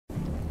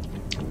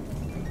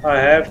I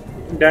have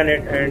done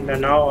it, and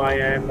now I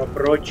am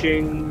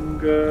approaching.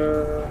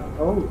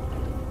 Oh,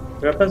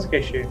 weapons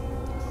cache.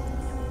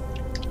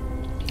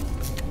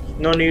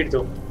 No need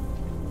though.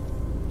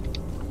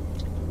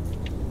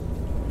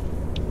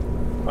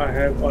 I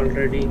have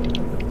already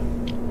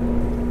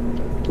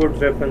good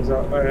weapons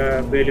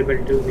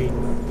available to me.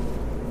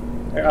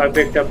 I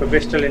picked up a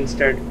pistol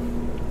instead.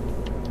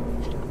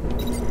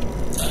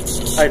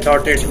 I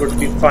thought it would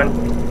be fun.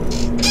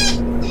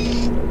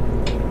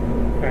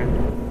 And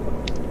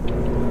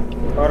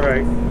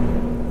alright.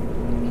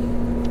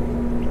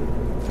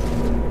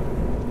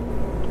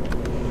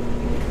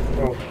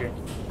 Okay.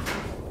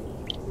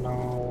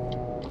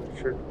 Now I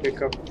should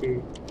pick up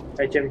the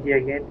HMG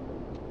again.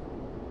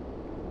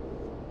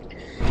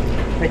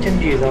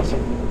 HMG is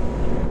awesome.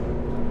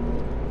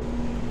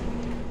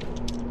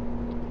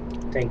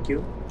 Thank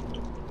you.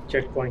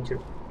 Checkpoint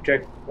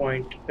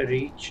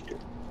reached.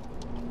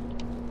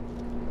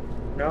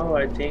 Now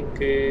I think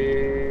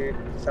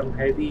some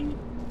heavy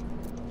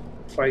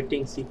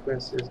fighting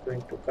sequence is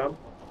going to come.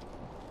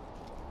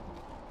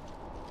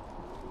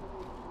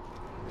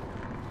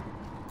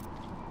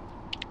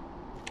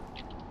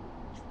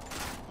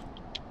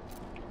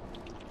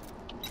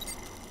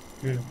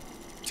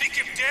 Take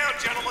him down,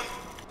 gentlemen.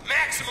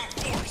 Maximum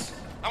force.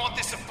 I want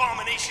this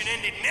abomination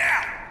ended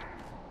now.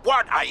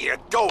 What are you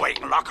doing,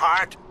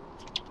 Lockhart?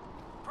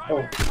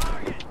 Oh.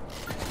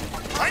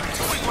 I'm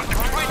doing what the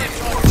Crysis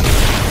force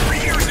 3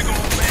 years ago,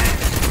 man.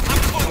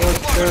 I'm pulling the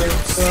plug.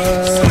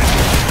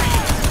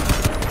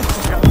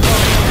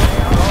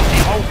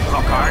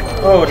 Lockhart.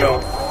 Oh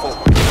no.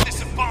 This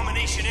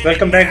abomination ended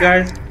Welcome back,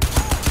 guys.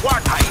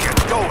 What are you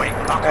doing,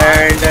 Lockhart?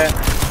 And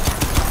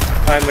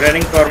I'm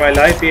running for my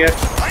life here.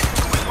 I'm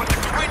doing what the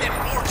Crysis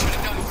force should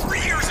have done 3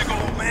 years ago,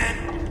 man.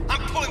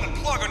 I'm pulling the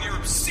plug on your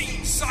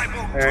obscene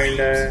cyborg dreams.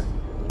 And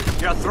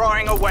You're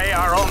throwing away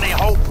our only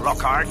hope,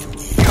 Lockhart.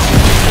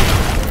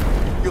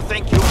 You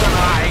think you can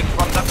hide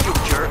from the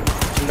future?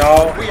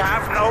 now We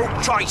have no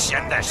choice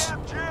in this.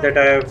 that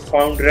I have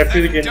found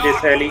refuge in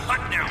this alley,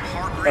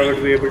 I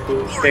would be able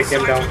to take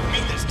him down.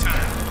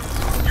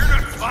 You're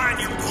not fine,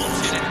 you're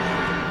bullshitting.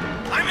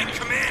 I'm in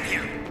command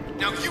here.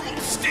 Now you will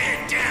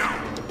stand down.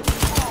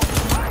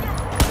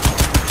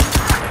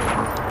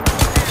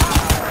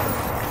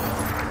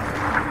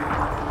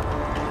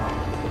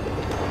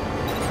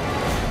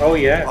 Oh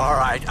yeah. All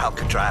right,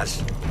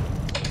 Alcatraz.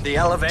 The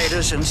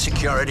elevators and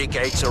security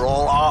gates are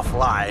all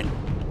offline.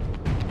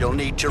 You'll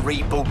need to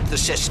reboot the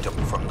system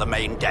from the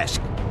main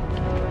desk.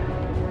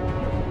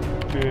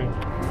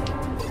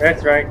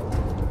 That's right.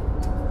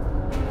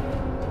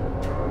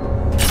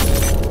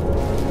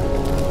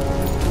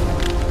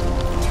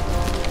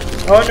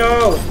 Oh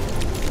no!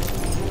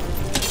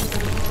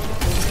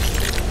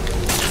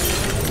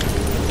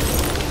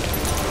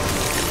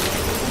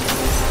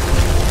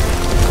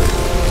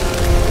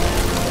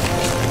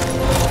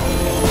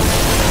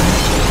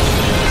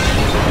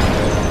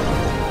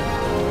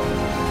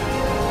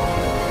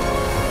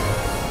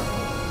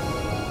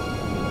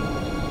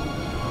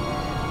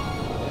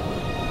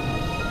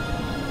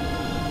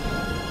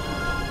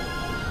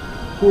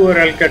 Poor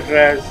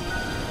Alcatraz.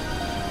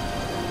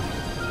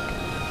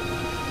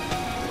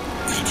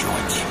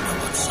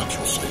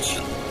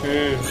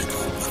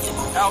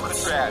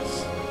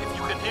 Alcatraz, if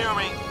you can hear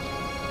me,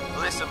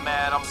 listen,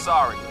 man, I'm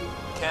sorry.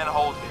 Can't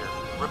hold here.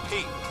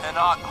 Repeat,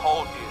 cannot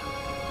hold here.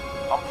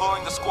 I'm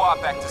pulling the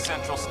squad back to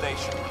Central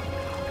Station.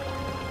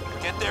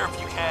 Get there if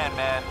you can,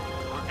 man.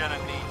 We're gonna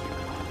need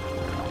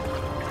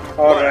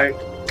you. Alright.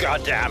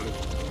 Goddamn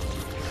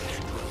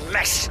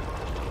mess.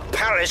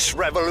 Paris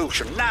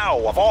Revolution, now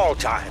of all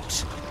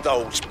times.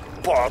 Those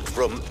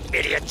boardroom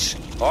idiots.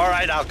 All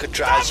right,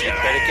 Alcatraz, you'd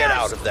better get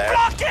out of there.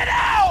 Block it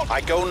out! I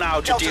go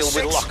now to Delta deal with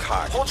 6,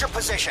 Lockhart. Hold your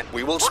position.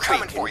 We will We're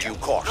coming speak in for you. due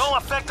course. No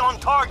effect on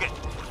target.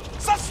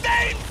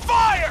 Sustain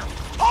fire!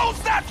 Hold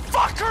that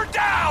fucker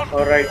down!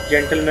 Alright,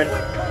 gentlemen.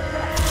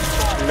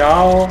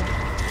 Now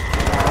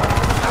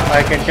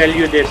I can tell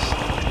you this.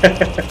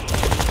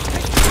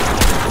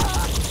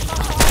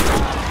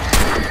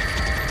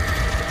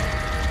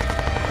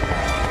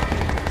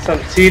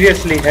 Some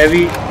seriously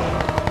heavy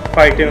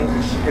fighting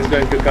is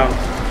going to come.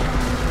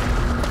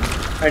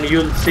 And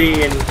you'll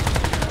see in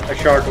a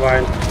short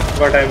while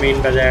what I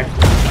mean by that.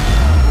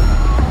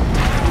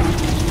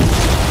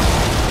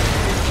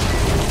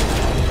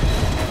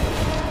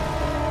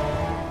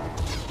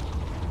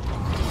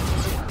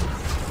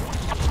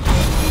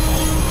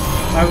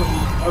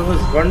 I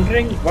was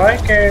wondering why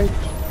can't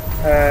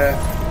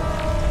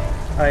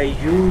I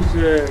use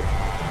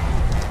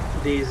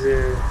these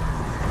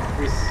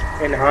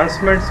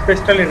enhancements.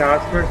 Pistol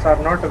enhancements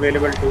are not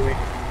available to me.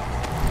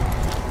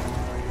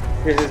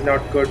 This is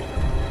not good.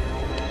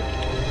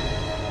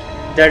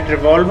 That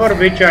revolver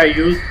which I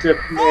used in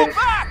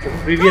the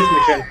previous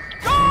mission,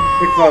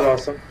 it was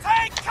awesome.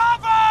 Take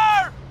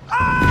cover!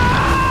 Ah!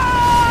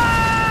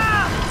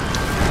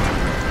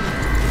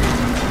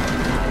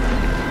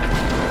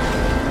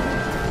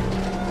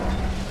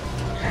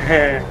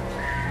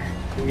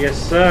 Yes,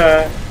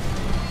 sir.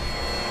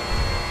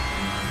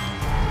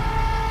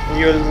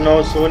 You'll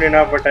know soon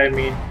enough what I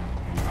mean.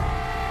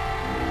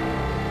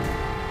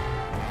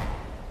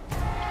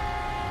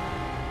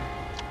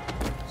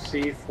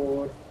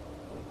 C4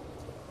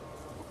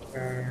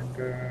 and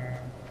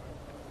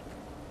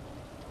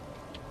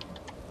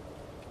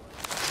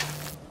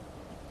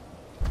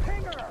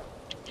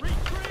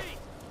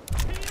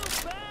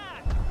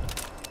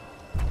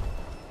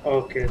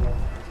okay, now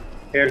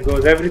here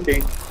goes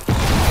everything.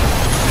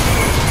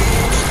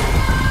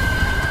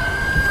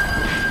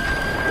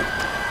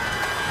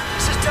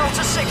 This is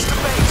Delta 6 to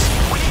base.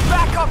 We need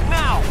backup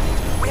now.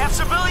 We have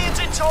civilians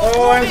in tow.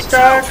 Oh, I'm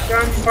stuck.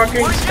 I'm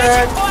fucking We're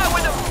stuck. engaging fire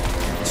with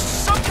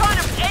some kind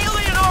of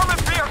alien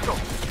armored vehicle.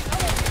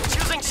 It's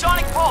using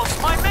sonic pulse.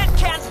 My men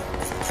can't.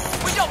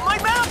 My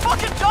men are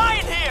fucking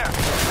dying here.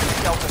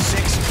 Delta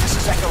 6, this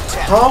is Echo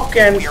 10. How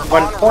can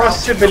one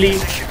possibly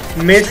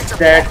miss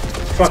that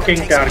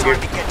fucking target?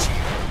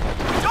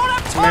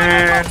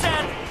 Man,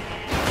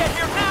 Get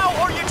here now,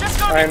 or you're just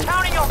gonna be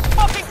counting your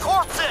fucking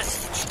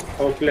corpses.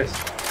 Hopeless.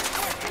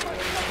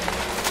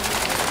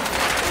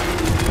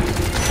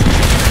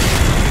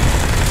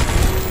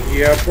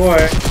 Yeah,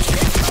 boy.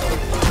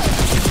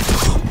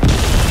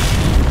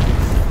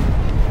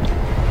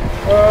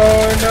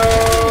 Oh no!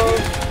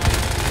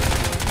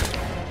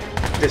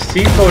 The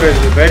C4 is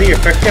very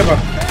effective,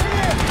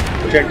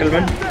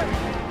 gentlemen.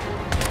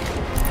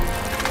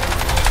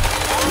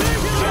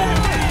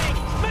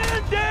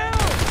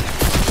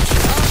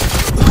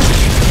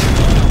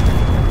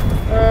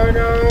 Oh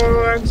no,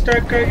 I'm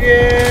stuck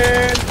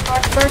again.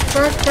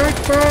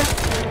 Fuck.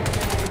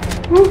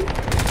 Woo.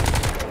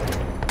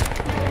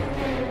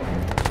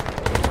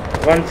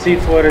 One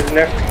C4 is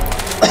left.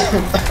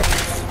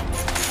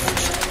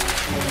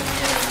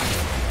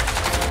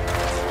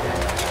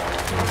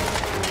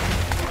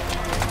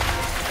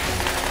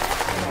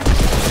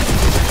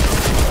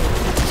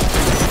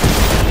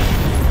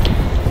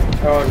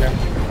 Oh no.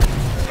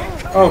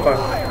 Oh fuck.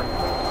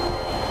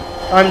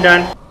 I'm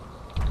done.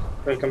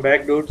 Welcome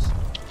back, dudes.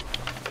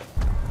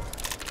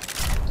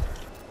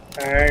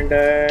 And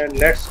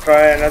let's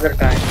try another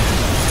time.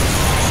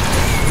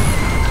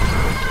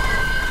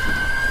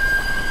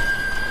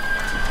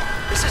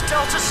 This is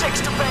Delta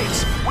 6 to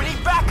base. We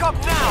need backup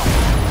now.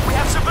 We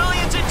have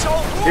civilians in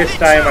tow. This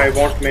time I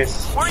won't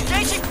miss. We're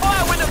engaging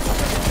fire with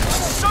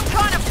some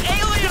kind of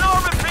alien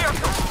armored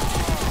vehicle.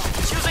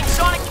 It's using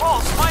sonic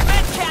pulse. My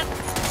men can't.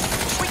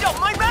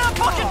 My men are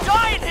fucking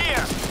dying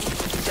here.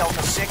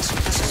 Delta 6,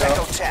 this is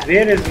Echo 10.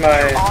 Where is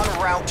my... You're en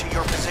route to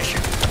your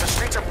position. The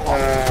streets are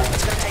blocked.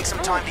 It's gonna take some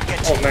time to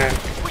get to you. Oh man.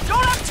 We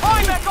don't have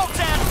time, Echo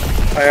 10!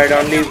 I had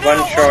only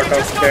one shot of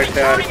that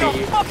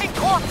RPG. Fucking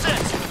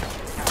corpses!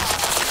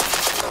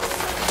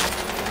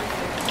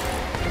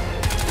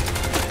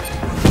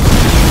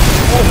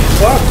 Oh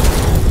fuck!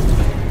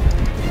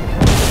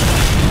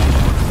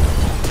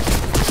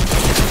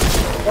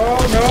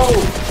 Oh no!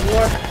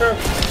 What the...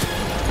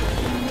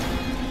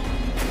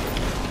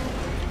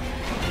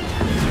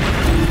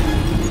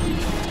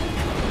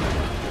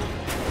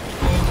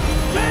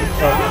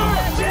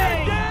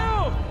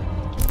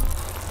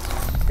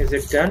 Is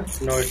it done?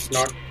 No, it's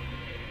not.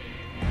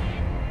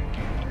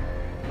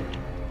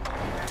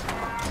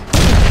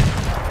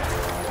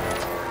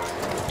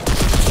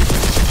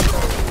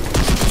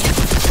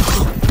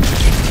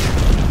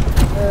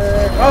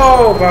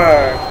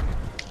 Over.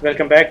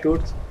 Welcome back,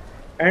 dudes.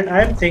 And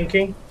I'm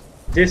thinking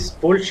this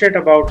bullshit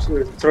about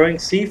throwing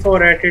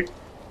C4 at it.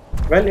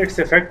 Well, it's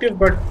effective,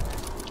 but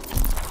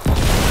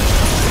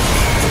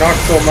not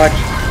so much.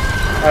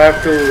 I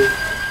have to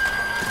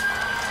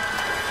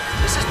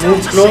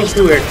move close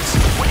to it,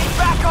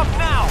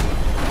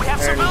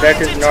 and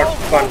that is not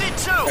fun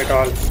at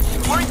all.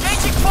 We're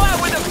engaging fire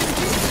with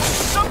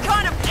some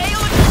kind of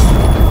alien.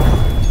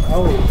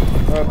 Oh,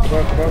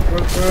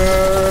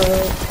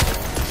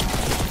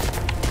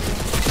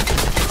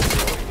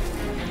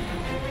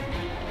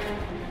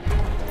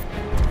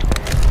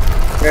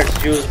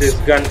 let's use this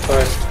gun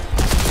first.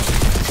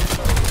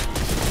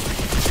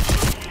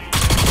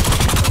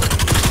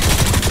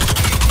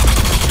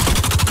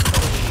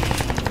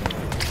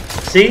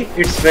 See,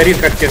 it's very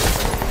effective.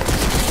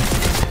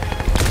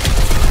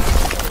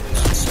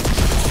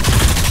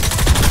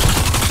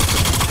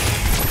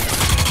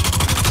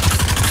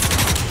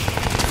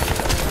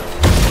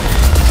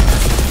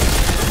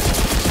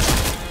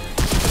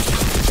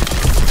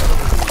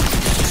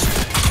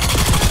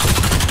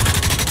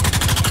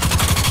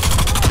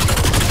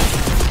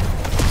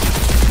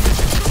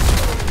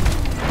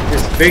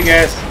 This big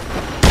ass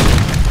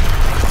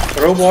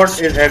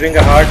robot is having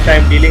a hard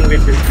time dealing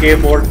with this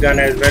K-board gun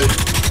as well.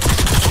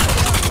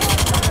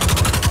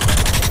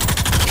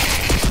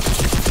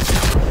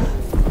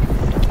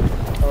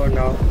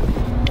 No.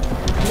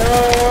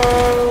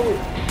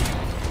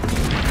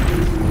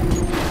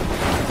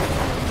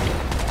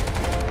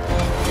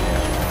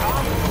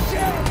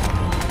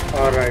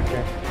 Alright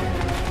then.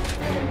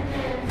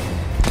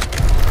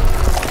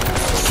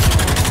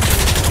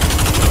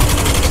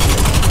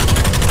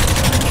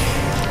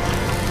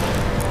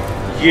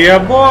 Yeah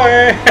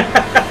boy!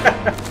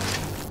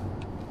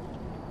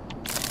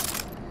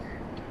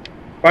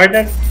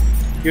 Partner,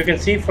 you can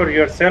see for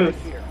yourself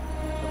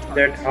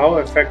that how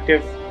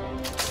effective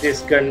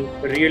this gun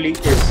really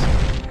is.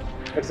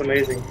 That's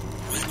amazing.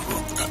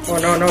 Oh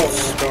no,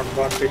 I don't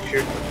want this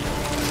shit.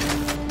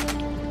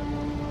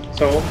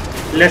 So,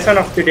 lesson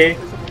of the day,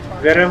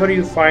 wherever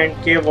you find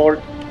K-Vault,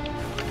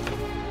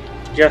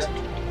 just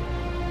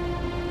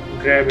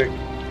grab it.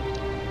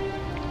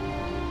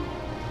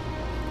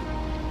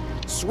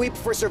 Sweep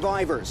for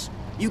survivors.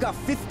 You got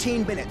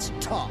 15 minutes,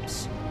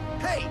 tops.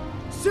 Hey,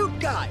 suit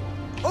guy,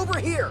 over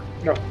here.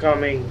 No,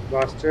 coming,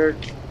 bastard.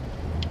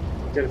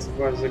 There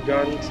was a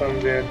gun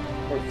somewhere.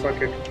 Oh,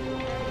 fuck it.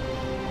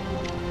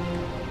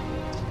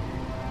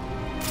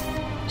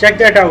 Check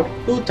that out.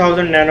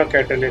 2000 nano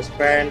catalyst,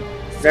 man.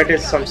 That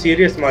is some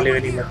serious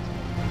Maliwari. You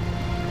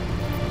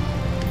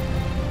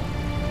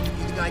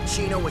the guy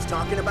Chino was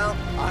talking about?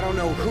 I don't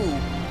know who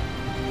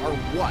or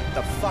what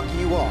the fuck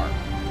you are.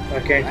 I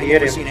can't I've hear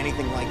never him. seen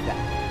anything like that.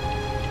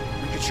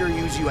 We could sure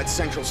use you at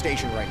Central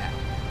Station right now.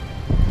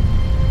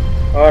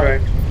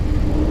 Alright.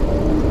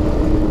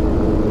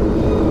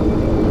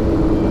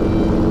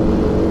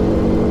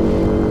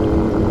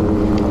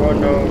 Oh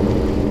no.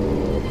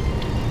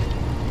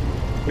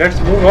 Let's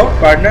move out,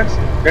 partners.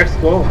 Let's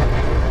go.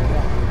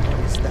 What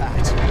is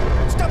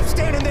that? Stop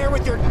standing there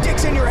with your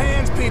dicks in your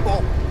hands,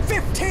 people!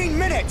 15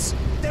 minutes!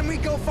 Then we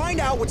go find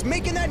out what's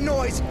making that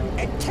noise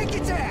and kick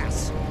its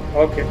ass!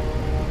 Okay.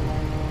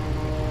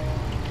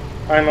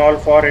 I'm all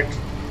for it.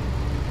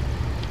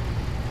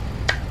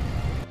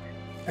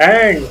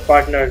 And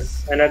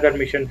partners, another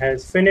mission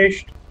has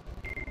finished.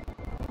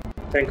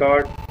 Thank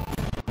God.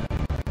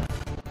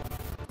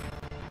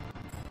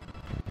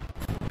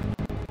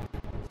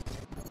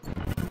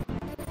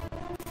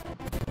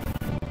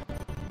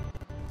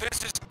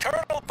 This is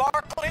Colonel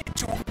Barkley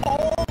to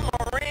all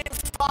Marine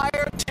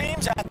fire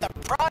teams at the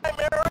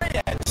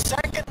primary and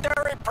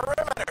secondary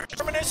perimeter.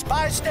 Terminus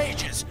by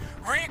stages.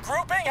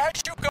 Regrouping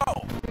as you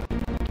go.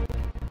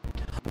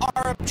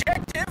 Our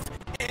objective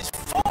is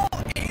full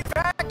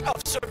evac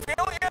of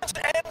civilians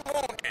and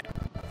wounded.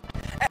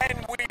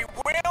 And we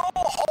will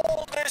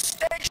hold this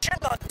station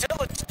until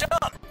it's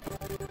done.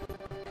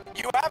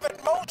 You have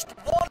at most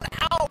 1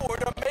 hour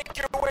to make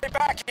your way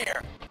back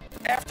here.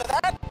 After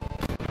that,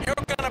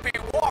 you're gonna be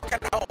walking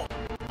home.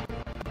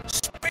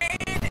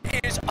 Speed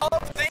is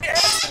of the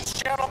essence,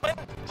 gentlemen.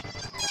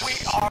 We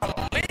are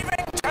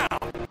leaving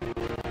town.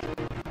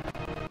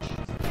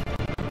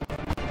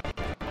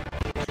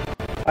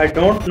 I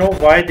don't know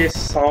why this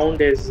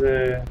sound is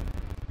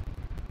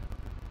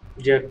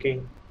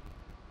jerking.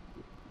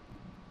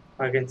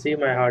 I can see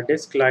my hard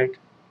disk light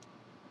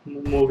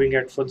moving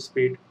at full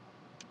speed.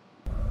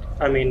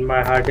 I mean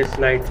my hard disk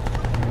light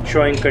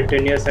showing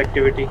continuous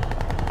activity.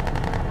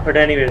 But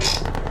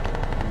anyways.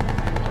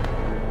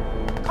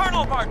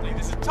 Colonel Barkley,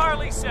 this is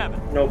Charlie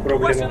 7. No The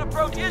western problem.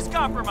 approach is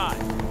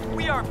compromised.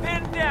 We are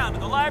pinned down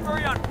in the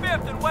library on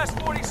 5th and West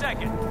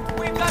 42nd.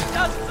 We've got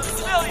dozens of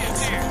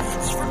civilians here.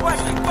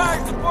 Requesting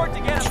fire support to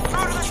get us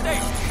through to the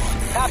station.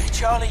 Copy,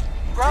 Charlie.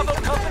 Bravo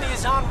Company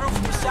is en route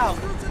from the south.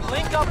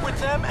 Link up with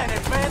them and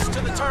advance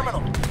to the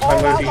terminal.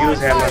 I'm going to use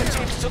hammer.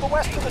 Teams to the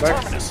west of the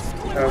But terminus.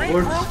 I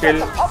would Regroup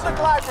still at the public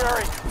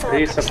library for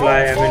a resupply controlled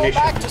fall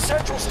ammunition. back to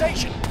Central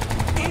Station.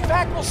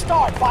 Evac will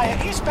start via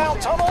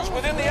eastbound tunnels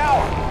within the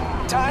hour.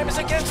 Time is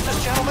against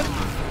us, gentlemen.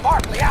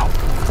 Barkley out.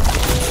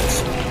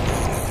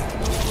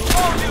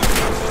 All units,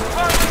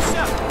 Charlie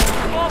 7.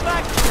 Fall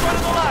back to the front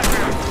of the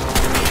library.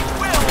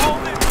 We will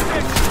hold this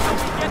position until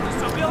we get the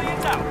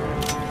civilians out.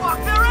 Fuck,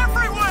 they're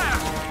everywhere!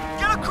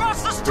 Get across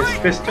the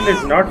street! This pistol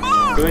is not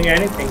doing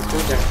anything to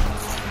them.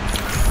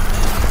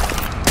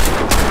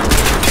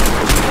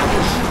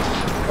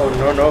 Oh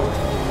no.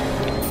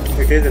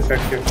 It is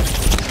effective.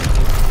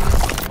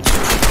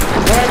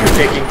 Why are you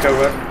taking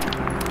cover?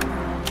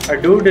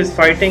 A dude is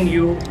fighting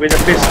you with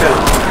a pistol.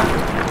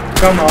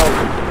 Come out.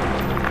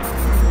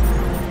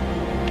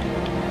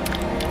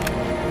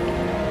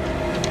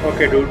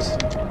 Okay, dudes.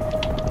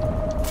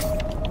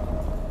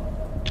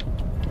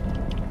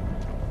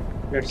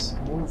 Let's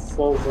move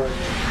forward.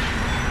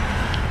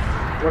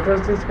 What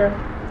was this guy?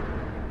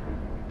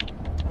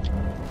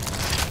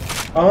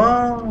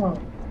 Ah,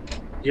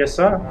 yes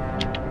sir.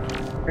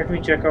 Let me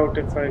check out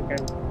if I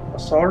can.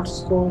 Assault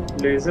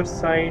scope, laser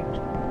sight,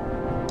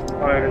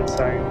 iron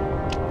sight.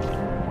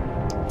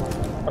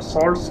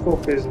 Assault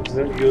scope is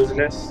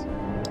useless.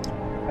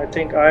 I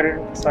think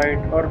iron sight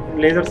or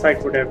laser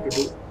sight would have to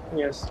do.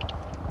 Yes.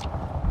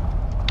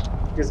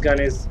 This gun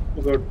is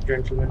good,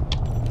 gentlemen.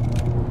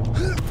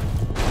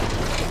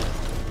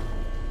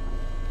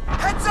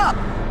 Heads up!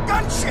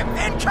 Gunship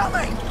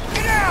incoming!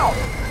 Get out!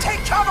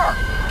 Take cover!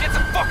 Get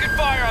some fucking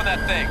fire on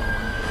that thing!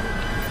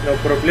 No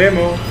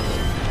problemo.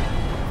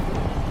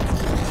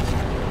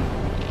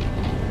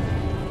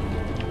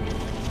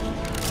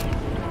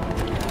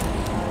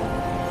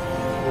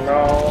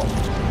 Now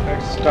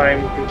it's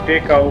time to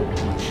take out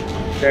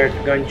that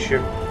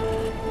gunship.